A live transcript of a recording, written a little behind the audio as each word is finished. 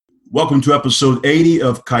Welcome to episode 80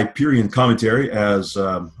 of Kuyperian Commentary. As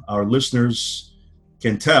our listeners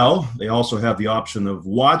can tell, they also have the option of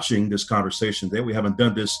watching this conversation today. We haven't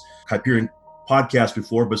done this Kuyperian podcast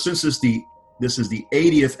before, but since this is the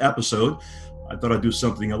 80th episode, I thought I'd do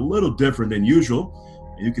something a little different than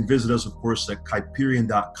usual. You can visit us, of course, at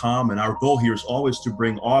Kuyperian.com, and our goal here is always to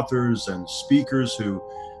bring authors and speakers who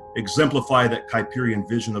exemplify that Kuyperian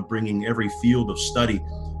vision of bringing every field of study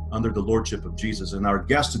under the lordship of Jesus. And our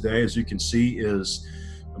guest today, as you can see, is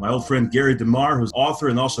my old friend Gary DeMar, who's author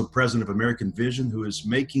and also president of American Vision, who is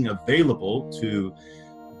making available to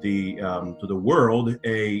the world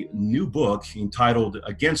a new book entitled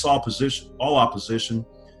 "Against All Opposition: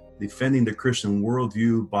 Defending the Christian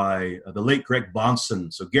Worldview" by the late Greg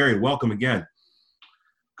Bahnsen. So, Gary, welcome again.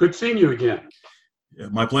 Good seeing you again. Yeah,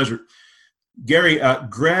 my pleasure. Gary,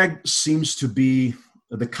 Greg seems to be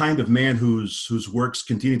the kind of man whose works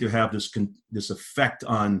continue to have this effect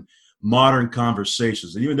on modern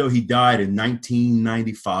conversations. And even though he died in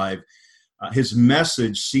 1995, his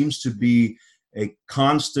message seems to be a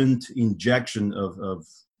constant injection of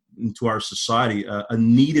into our society, a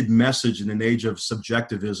needed message in an age of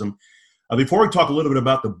subjectivism. Before we talk a little bit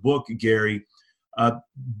about the book, Gary,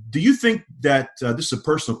 do you think that, this is a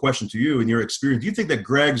personal question to you in your experience, do you think that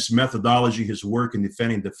Greg's methodology, his work in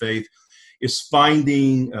defending the faith, is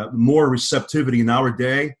finding more receptivity in our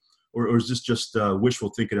day, or is this just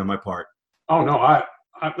wishful thinking on my part? Oh, no,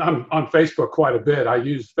 I'm on Facebook quite a bit. I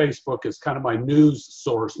use Facebook as kind of my news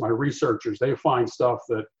source. My researchers, they find stuff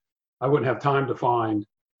that I wouldn't have time to find.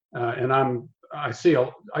 And I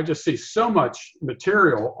just see so much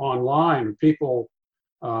material online, people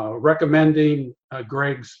recommending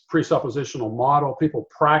Greg's presuppositional model, people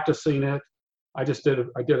practicing it. I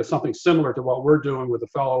did something similar to what we're doing with a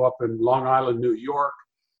fellow up in Long Island, New York.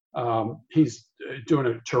 He's doing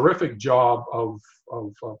a terrific job of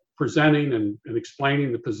presenting and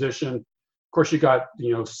explaining the position. Of course, you got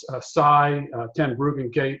Cy, Ten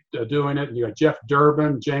Bruggencate doing it, and you got Jeff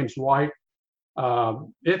Durbin, James White.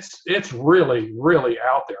 It's really, really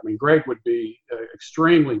out there. I mean, Greg would be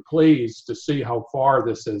extremely pleased to see how far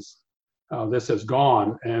this has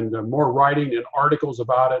gone, and more writing and articles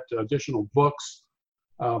about it, additional books,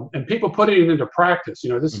 and people putting it into practice.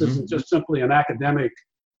 This isn't just simply an academic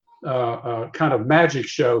kind of magic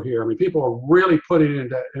show here. I mean, people are really putting it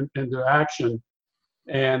into action,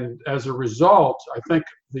 and as a result, I think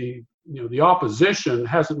the opposition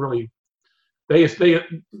hasn't really. They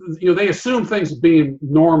assume things being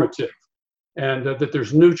normative, and that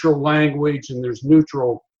there's neutral language and there's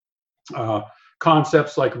neutral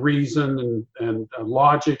concepts like reason and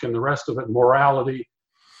logic and the rest of it, morality.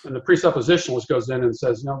 And the presuppositionalist goes in and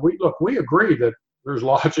says, "No, we agree that there's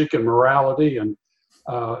logic and morality and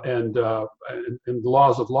the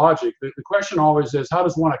laws of logic. The question always is, how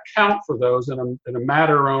does one account for those in a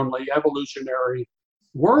matter-only evolutionary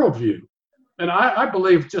worldview?" And I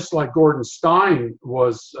believe, just like Gordon Stein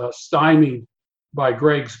was stymied by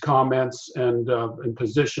Greg's comments and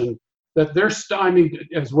position, that they're stymied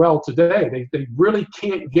as well today. They really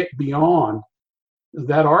can't get beyond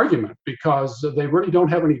that argument because they really don't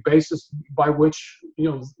have any basis by which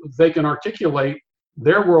they can articulate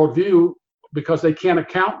their worldview, because they can't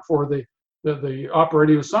account for the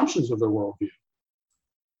operating assumptions of their worldview.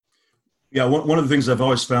 Yeah, one of the things I've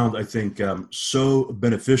always found, I think, so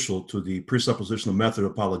beneficial to the presuppositional method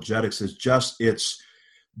of apologetics is just its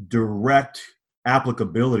direct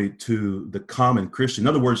applicability to the common Christian. In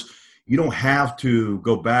other words, you don't have to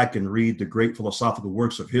go back and read the great philosophical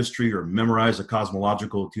works of history or memorize a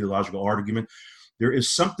cosmological, theological argument. There is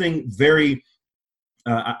something very,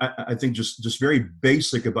 I think, just very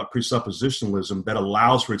basic about presuppositionalism that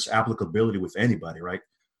allows for its applicability with anybody, right?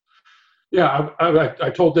 Yeah, I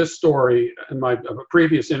told this story in my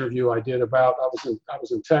previous interview I did about I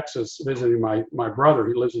was in Texas visiting my brother.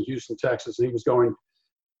 He lives in Houston, Texas, and he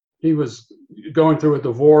was going through a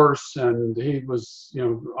divorce, and he was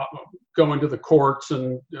going to the courts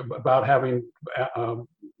and about having a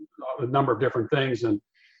number of different things. And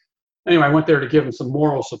anyway, I went there to give him some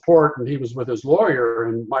moral support, and he was with his lawyer.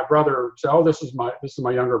 And my brother said, "Oh, this is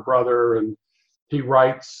my younger brother, and he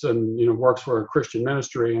writes and works for a Christian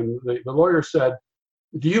ministry." And the lawyer said,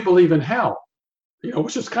 "Do you believe in hell?"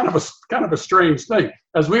 Which is kind of a strange thing.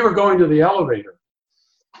 As we were going to the elevator,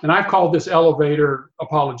 and I've called this elevator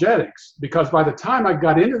apologetics, because by the time I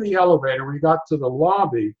got into the elevator, we got to the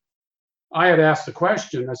lobby, I had asked the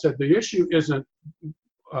question. I said, the issue isn't,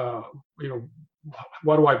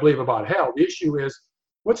 what do I believe about hell? The issue is,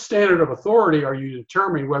 what standard of authority are you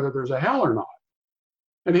determining whether there's a hell or not?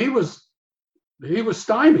 And he was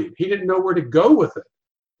stymied. He didn't know where to go with it.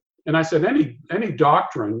 And I said, any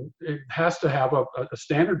doctrine, it has to have a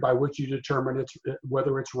standard by which you determine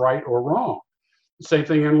whether it's right or wrong. Same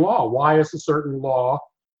thing in law. Why is a certain law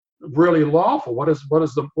really lawful? What is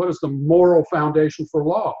the moral foundation for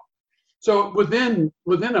law? So within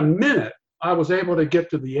a minute, I was able to get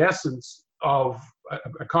to the essence of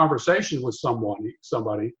a conversation with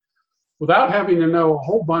somebody, without having to know a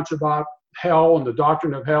whole bunch about hell and the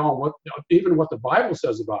doctrine of hell and even what the Bible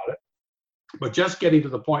says about it, but just getting to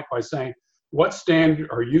the point by saying, what standard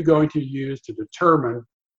are you going to use to determine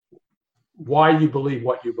why you believe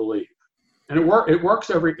what you believe? And it works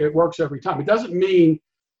every time. It doesn't mean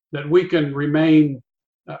that we can remain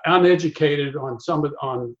uneducated on some of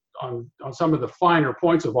the finer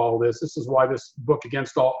points of all this. This is why this book,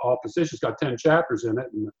 Against All Positions, got 10 chapters in it,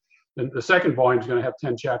 and the second volume is going to have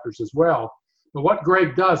 10 chapters as well. But what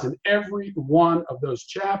Greg does in every one of those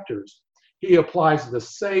chapters, he applies the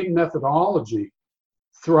same methodology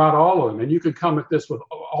throughout all of them. And you can come at this with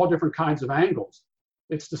all different kinds of angles.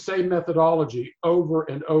 It's the same methodology over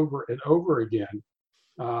and over and over again,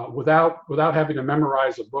 without having to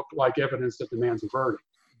memorize a book like Evidence That Demands a Verdict.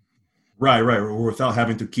 Right. Or without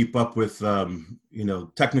having to keep up with,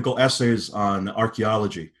 technical essays on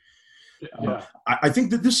archaeology. Yeah. I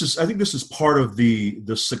think this is part of the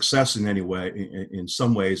success in any way, in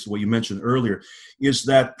some ways. What you mentioned earlier is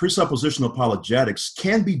that presuppositional apologetics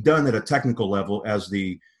can be done at a technical level, as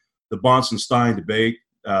the Bahnsen debate.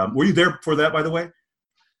 Were you there for that, by the way?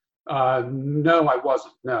 No, I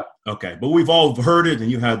wasn't. No. Okay, but we've all heard it,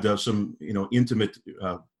 and you had some intimate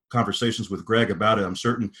conversations with Greg about it, I'm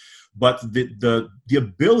certain. But the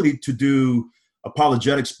ability to do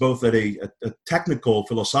apologetics both at a technical,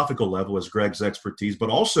 philosophical level, as Greg's expertise, but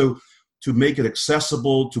also to make it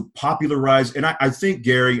accessible, to popularize. And I think,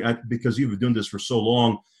 Gary, because you've been doing this for so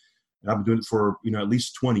long, and I've been doing it for at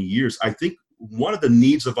least 20 years, I think one of the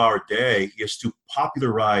needs of our day is to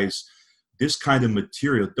popularize this kind of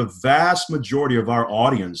material. The vast majority of our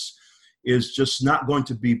audience is just not going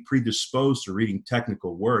to be predisposed to reading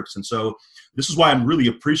technical works. And so this is why I'm really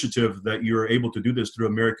appreciative that you're able to do this through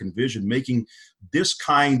American Vision, making this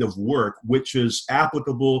kind of work, which is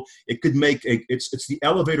applicable. It could make it's the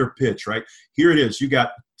elevator pitch, right? Here it is. You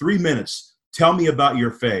got 3 minutes. Tell me about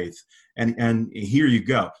your faith. And here you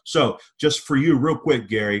go. So just for you, real quick,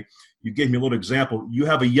 Gary, you gave me a little example. You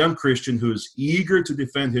have a young Christian who is eager to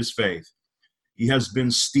defend his faith. He has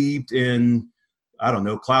been steeped in, I don't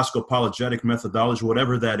know, classical apologetic methodology,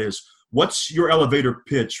 whatever that is. What's your elevator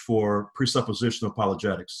pitch for presuppositional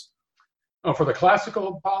apologetics? Oh, for the classical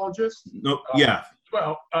apologists? No, yeah.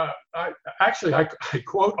 I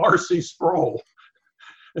quote R.C. Sproul.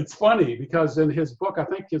 It's funny because in his book, I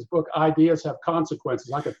think his book, Ideas Have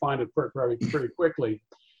Consequences, I could find it pretty quickly.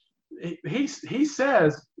 He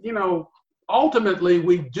says, ultimately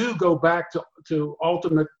we do go back to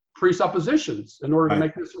ultimate presuppositions in order to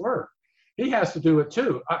make this work. He has to do it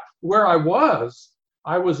too. I was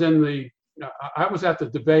at the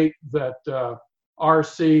debate that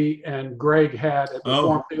R.C. and Greg had at the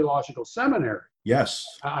Reformed Theological Seminary. Yes.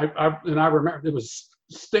 I remember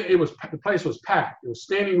the place was packed. It was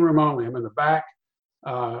standing room only. I'm in the back,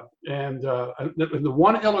 and the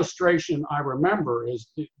one illustration I remember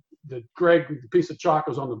is that Greg, the piece of chalk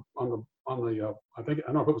was on the I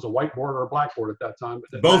don't know if it was a whiteboard or a blackboard at that time.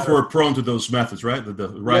 But both were prone to those methods, right? The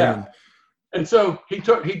writing. Yeah. And so he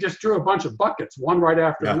just drew a bunch of buckets, one right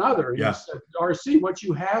after another. He said, R.C., what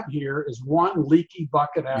you have here is one leaky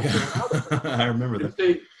bucket after another. I remember that.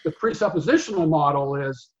 The presuppositional model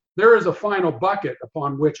is there is a final bucket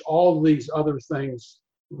upon which all these other things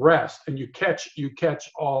rest, and you catch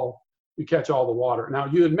all the water. Now,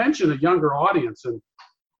 you had mentioned a younger audience, and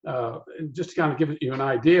just to kind of give you an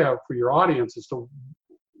idea for your audience as to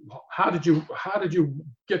how did you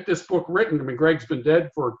get this book written? I mean, Greg's been dead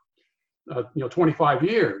for 25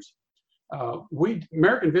 years.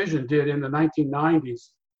 American Vision did in the 1990s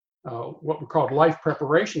what were called life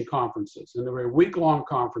preparation conferences, and they were week-long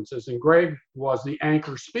conferences, and Greg was the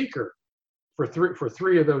anchor speaker for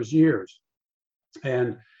three of those years.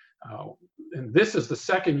 And this is the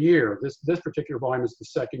second year. This particular volume is the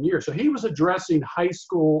second year. So he was addressing high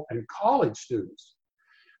school and college students.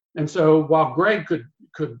 And so while Greg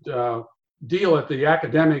could deal at the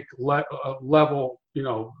academic level,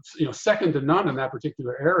 second to none in that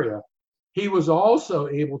particular area, he was also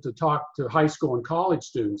able to talk to high school and college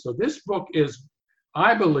students. So this book is,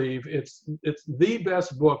 I believe, it's the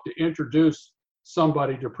best book to introduce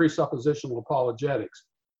somebody to presuppositional apologetics,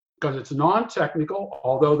 because it's non-technical,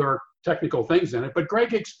 although there are technical things in it, but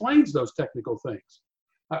Greg explains those technical things.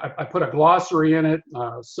 I put a glossary in it,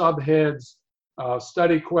 subheads,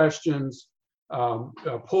 study questions,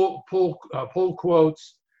 pull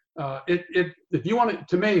quotes. If you want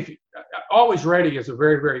to me, Always Ready is a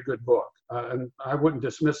very, very good book, and I wouldn't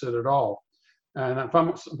dismiss it at all. And in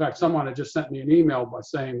fact, someone had just sent me an email by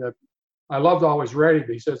saying that I loved Always Ready,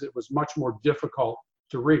 but he says it was much more difficult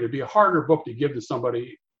to read. It'd be a harder book to give to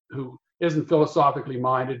somebody who isn't philosophically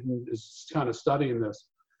minded and is kind of studying this.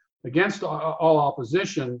 Against All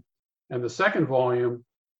Opposition, and the second volume,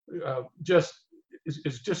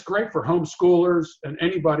 is just great for homeschoolers and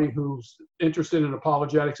anybody who's interested in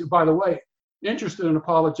apologetics. And by the way, interested in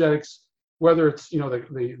apologetics, whether it's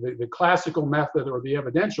the classical method or the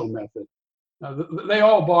evidential method, they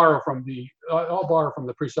all borrow from the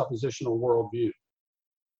presuppositional worldview.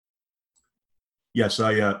 Yes,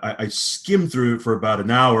 I skimmed through it for about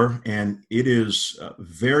an hour, and it is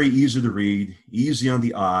very easy to read, easy on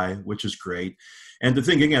the eye, which is great. And the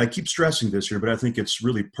thing, again, I keep stressing this here, but I think it's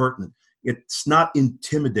really pertinent. It's not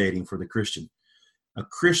intimidating for the Christian. A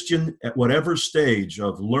Christian at whatever stage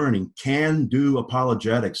of learning can do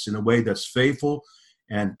apologetics in a way that's faithful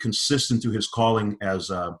and consistent to his calling as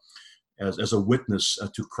a witness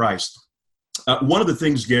to Christ. One of the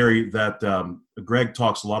things, Gary, that Greg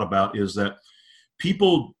talks a lot about is that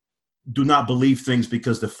people do not believe things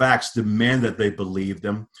because the facts demand that they believe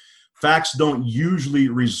them. Facts don't usually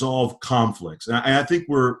resolve conflicts. And I think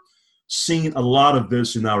we're seeing a lot of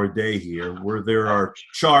this in our day here, where there are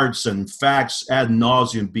charts and facts ad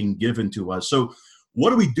nauseum being given to us. So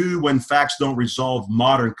what do we do when facts don't resolve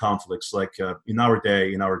modern conflicts, like in our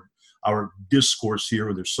day, in our discourse here,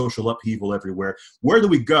 where there's social upheaval everywhere? Where do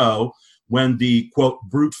we go when the, quote,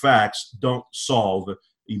 brute facts don't solve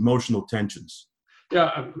emotional tensions?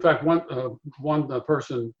 Yeah, in fact, one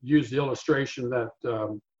person used the illustration that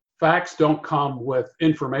facts don't come with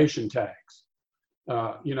information tags.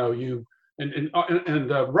 Rushdoony,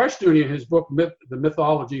 in his book The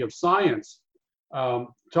Mythology of Science,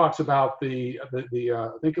 talks about the I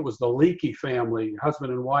think it was the Leakey family,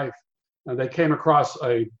 husband and wife, and they came across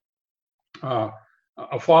a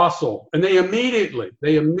fossil, and they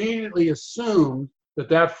immediately assumed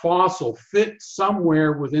that fossil fit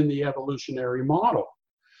somewhere within the evolutionary model.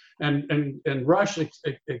 And Rush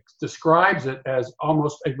describes it as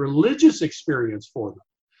almost a religious experience for them.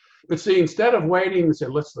 But see, instead of waiting and say,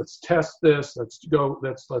 let's test this, let's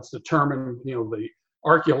determine the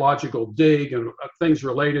archaeological dig and things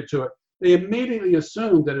related to it, they immediately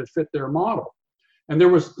assumed that it fit their model. And there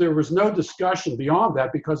was no discussion beyond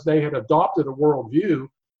that, because they had adopted a worldview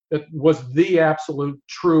that was the absolute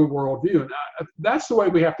true worldview. And that's the way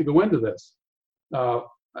we have to go into this.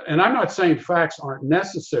 And I'm not saying facts aren't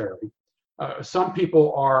necessary. Some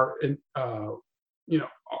people are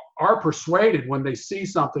persuaded when they see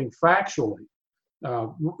something factually.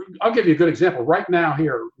 I'll give you a good example. Right now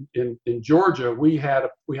here in Georgia, we had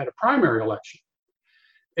a primary election,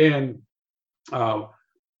 and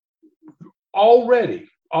already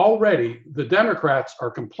the Democrats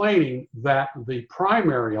are complaining that the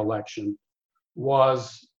primary election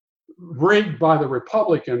was rigged by the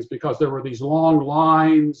Republicans because there were these long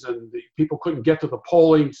lines and the people couldn't get to the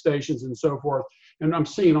polling stations and so forth. And I'm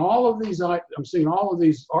seeing all of these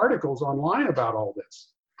articles online about all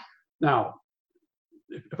this. Now,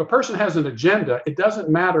 if a person has an agenda, it doesn't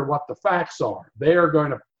matter what the facts are. They are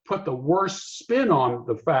going to put the worst spin on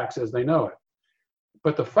the facts as they know it.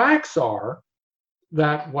 But the facts are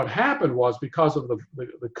that what happened was, because of the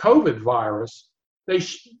COVID virus,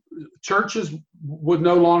 churches wouldn't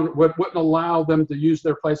allow them to use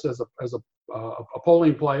their place as a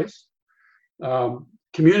polling place.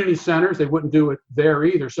 Community centers, they wouldn't do it there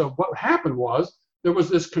either. So what happened was there was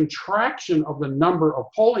this contraction of the number of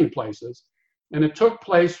polling places, and it took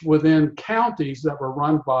place within counties that were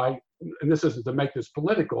run by, and this isn't to make this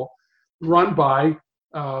political, run by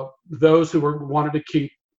those who wanted to keep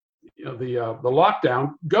the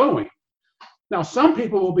lockdown going. Now, some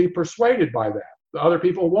people will be persuaded by that. Other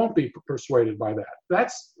people won't be persuaded by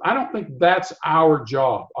that. I don't think that's our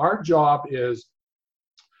job. Our job is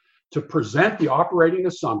to present the operating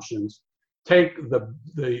assumptions, take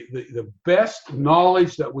the best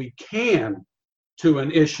knowledge that we can to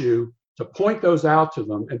an issue, to point those out to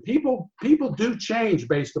them. And people do change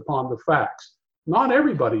based upon the facts. Not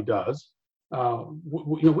everybody does.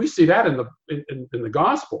 We see that in the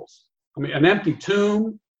Gospels. I mean, an empty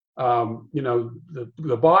tomb.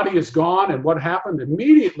 The body is gone, and what happened?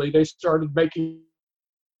 Immediately they started making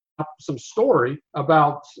up some story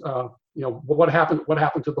about what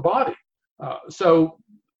happened to the body. So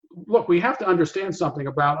look, we have to understand something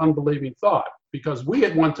about unbelieving thought, because we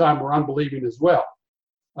at one time were unbelieving as well.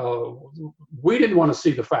 We didn't want to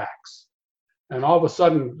see the facts, And all of a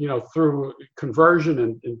sudden, through conversion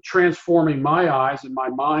and transforming my eyes and my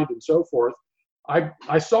mind and so forth,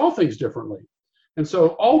 I saw things differently. And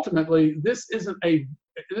so ultimately, this isn't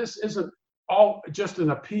all just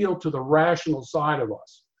an appeal to the rational side of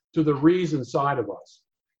us, to the reason side of us.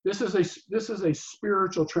 This is a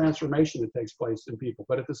spiritual transformation that takes place in people.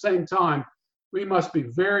 But at the same time, we must be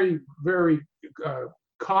very, very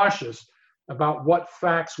cautious about what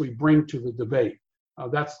facts we bring to the debate.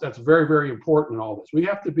 That's very, very important in all this. We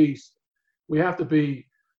have to be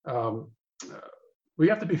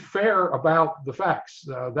fair about the facts.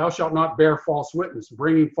 Thou shalt not bear false witness.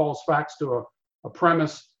 Bringing false facts to a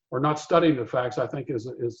premise or not studying the facts, I think, is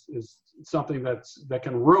something that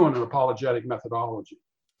can ruin an apologetic methodology.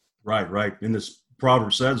 Right. And this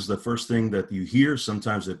proverb says the first thing that you hear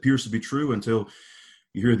sometimes it appears to be true until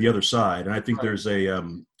you hear the other side. And I think there's a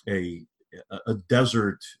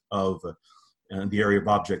desert of the area of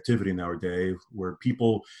objectivity in our day where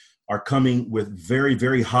people are coming with very,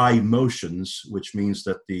 very high emotions, which means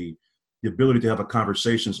that the ability to have a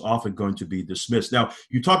conversation is often going to be dismissed. Now,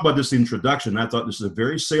 you talk about this introduction. I thought this is a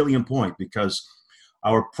very salient point because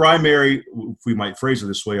our primary, if we might phrase it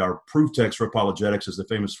this way, our proof text for apologetics is the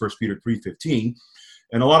famous 1 Peter 3:15.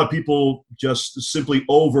 And a lot of people just simply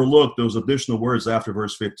overlook those additional words after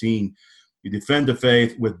verse 15. You defend the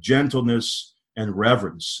faith with gentleness and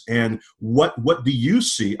reverence. And what do you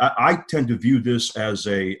see? I tend to view this as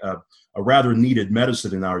a rather needed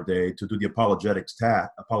medicine in our day to do the apologetic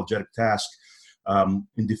task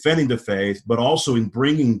in defending the faith, but also in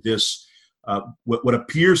bringing this what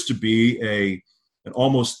appears to be an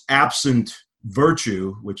almost absent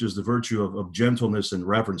virtue, which is the virtue of gentleness and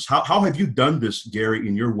reverence. How have you done this, Gary,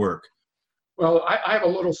 in your work? Well, I have a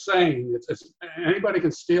little saying. It's anybody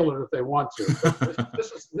can steal it if they want to.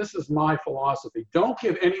 This is my philosophy. Don't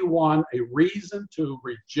give anyone a reason to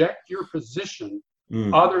reject your position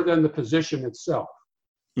other than the position itself.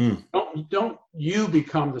 Don't you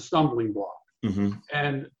become the stumbling block. Mm-hmm.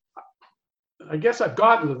 And I guess I've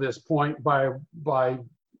gotten to this point by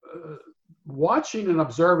watching and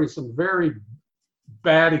observing some very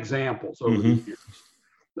bad examples over the years.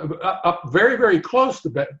 Up very, very close to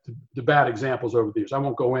bad examples over the years. I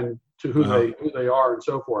won't go into who they are and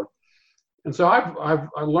so forth. And so I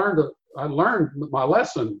learned my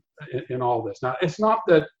lesson in all this. Now, it's not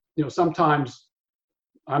that sometimes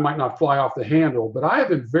I might not fly off the handle, but I have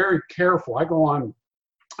been very careful. I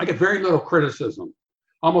get very little criticism,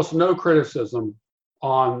 almost no criticism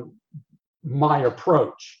on my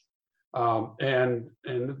approach. And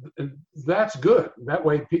that's good. That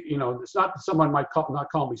way, it's not that someone might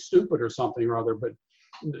not call me stupid or something or other, but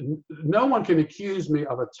no one can accuse me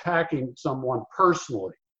of attacking someone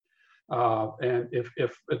personally. And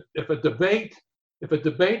if a debate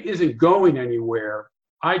isn't going anywhere,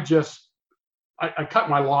 I cut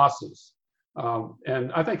my losses.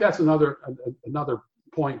 And I think that's another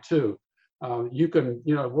point too. You can,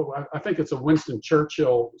 I think it's a Winston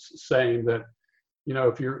Churchill saying that,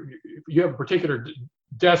 if you have a particular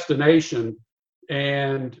destination,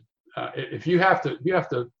 and if you have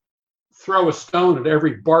to throw a stone at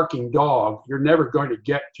every barking dog, you're never going to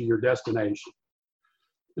get to your destination.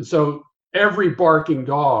 And so every barking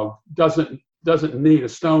dog doesn't need a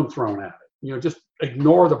stone thrown at it. Just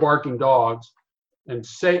ignore the barking dogs and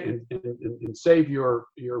save your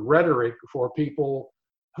rhetoric for people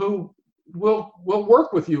who will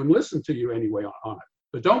work with you and listen to you anyway on it.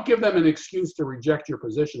 But don't give them an excuse to reject your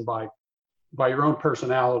position by your own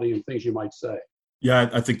personality and things you might say. Yeah,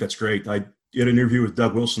 I think that's great. I did an interview with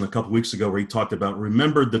Doug Wilson a couple of weeks ago where he talked about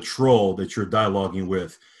remember the troll that you're dialoguing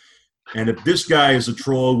with. And if this guy is a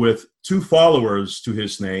troll with 2 followers to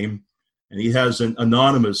his name, and he has an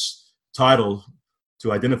anonymous title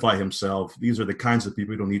to identify himself, these are the kinds of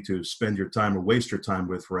people you don't need to spend your time or waste your time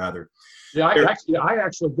with, rather. Yeah, I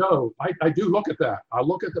actually go. I do look at that. I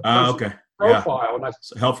look at the person's profile, and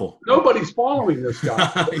it's helpful. Nobody's following this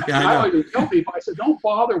guy. I even tell people, I said, don't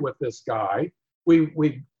bother with this guy.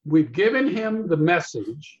 We've given him the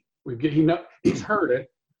message. He's heard it.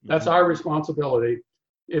 That's our responsibility.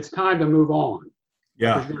 It's time to move on.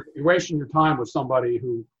 Yeah, you're wasting your time with somebody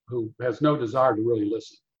who has no desire to really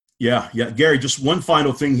listen. Yeah. Gary, just one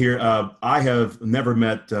final thing here. I have never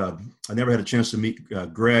met, I never had a chance to meet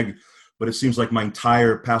Greg, but it seems like my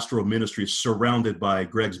entire pastoral ministry is surrounded by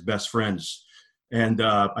Greg's best friends. And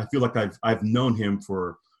I feel like I've known him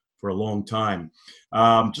for a long time,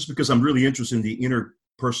 just because I'm really interested in the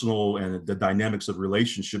interpersonal and the dynamics of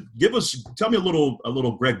relationship. Tell me a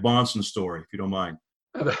little Greg Bahnsen story, if you don't mind.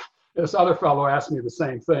 This other fellow asked me the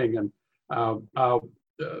same thing. And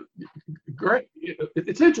Greg,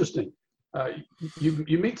 it's interesting.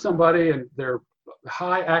 You meet somebody and they're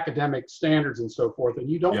high academic standards and so forth, and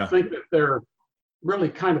you don't Yeah. think that they're really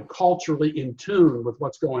kind of culturally in tune with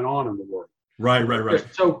what's going on in the world. Right. They're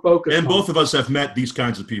so focused. And both of us have met these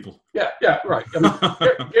kinds of people. Yeah, right. I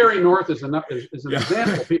mean, Gary North is an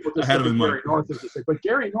example. People just look at Gary North and just say, but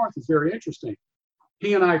Gary North is very interesting.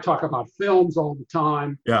 He and I talk about films all the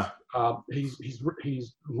time. Yeah. He's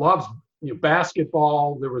loves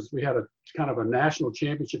basketball. We had a kind of a national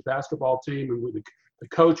championship basketball team, and the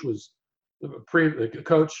coach was the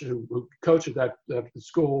coach who coached at that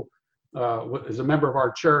school is a member of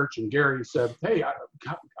our church, and Gary said, "Hey,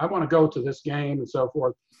 I want to go to this game," and so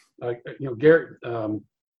forth. Gary,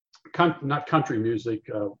 not country music,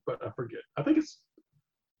 but I forget. I think it's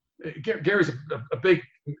Gary's a big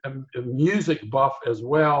music buff as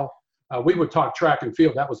well. We would talk track and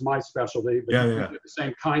field. That was my specialty. But the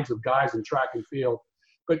same kinds of guys in track and field.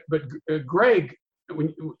 But Greg,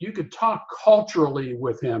 when you could talk culturally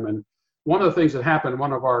with him, and one of the things that happened in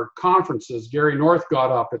one of our conferences, Gary North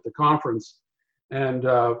got up at the conference, and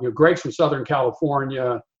Greg's from Southern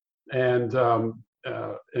California, and of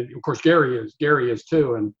course Gary is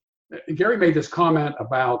too. And Gary made this comment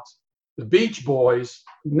about the Beach Boys.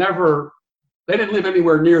 They didn't live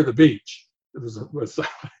anywhere near the beach. It was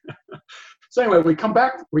so anyway, we come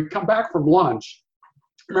back from lunch.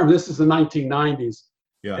 Remember, this is the 1990s.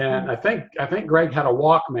 Yeah. And I think Greg had a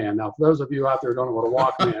Walkman. Now, for those of you out there who don't know what a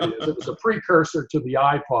Walkman is, it was a precursor to the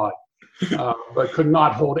iPod, but could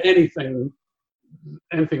not hold anything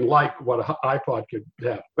like what an iPod could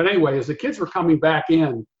have. But anyway, as the kids were coming back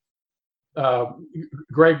in,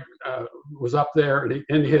 Greg was up there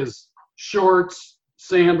in his shorts,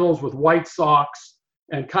 sandals with white socks,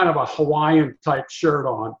 and kind of a Hawaiian type shirt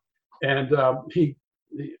on. And he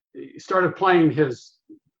started playing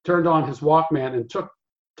turned on his Walkman and took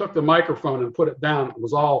the microphone and put it down. It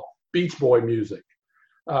was all Beach Boy music.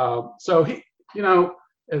 So he,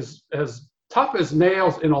 as tough as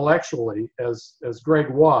nails intellectually as Greg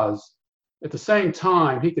was, at the same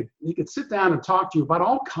time, he could sit down and talk to you about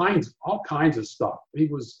all kinds of stuff. He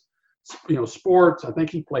was, sports. I think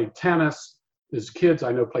he played tennis. His kids,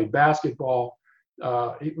 I know, played basketball.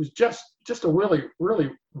 He was just a really, really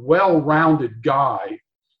well-rounded guy.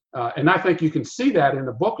 And I think you can see that in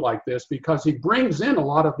a book like this, because he brings in a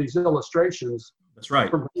lot of these illustrations. That's right.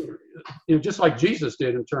 From, just like Jesus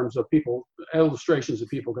did, in terms of illustrations that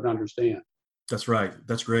people could understand. That's right.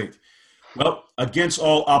 That's great. Well, Against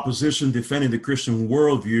All Opposition, Defending the Christian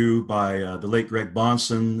Worldview by the late Greg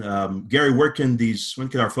Bahnsen. Gary, when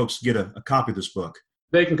can our folks get a copy of this book?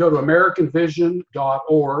 They can go to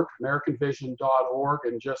AmericanVision.org,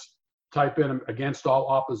 and just type in Against All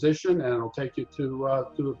Opposition, and it'll take you to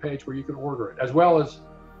a page where you can order it, as well as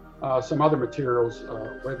some other materials.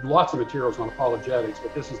 We have lots of materials on apologetics,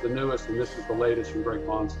 but this is the newest and this is the latest from Greg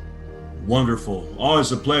Bahnsen. Wonderful.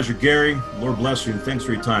 Always a pleasure, Gary. Lord bless you, and thanks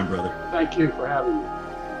for your time, brother. Thank you for having me.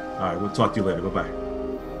 All right, we'll talk to you later. Bye-bye.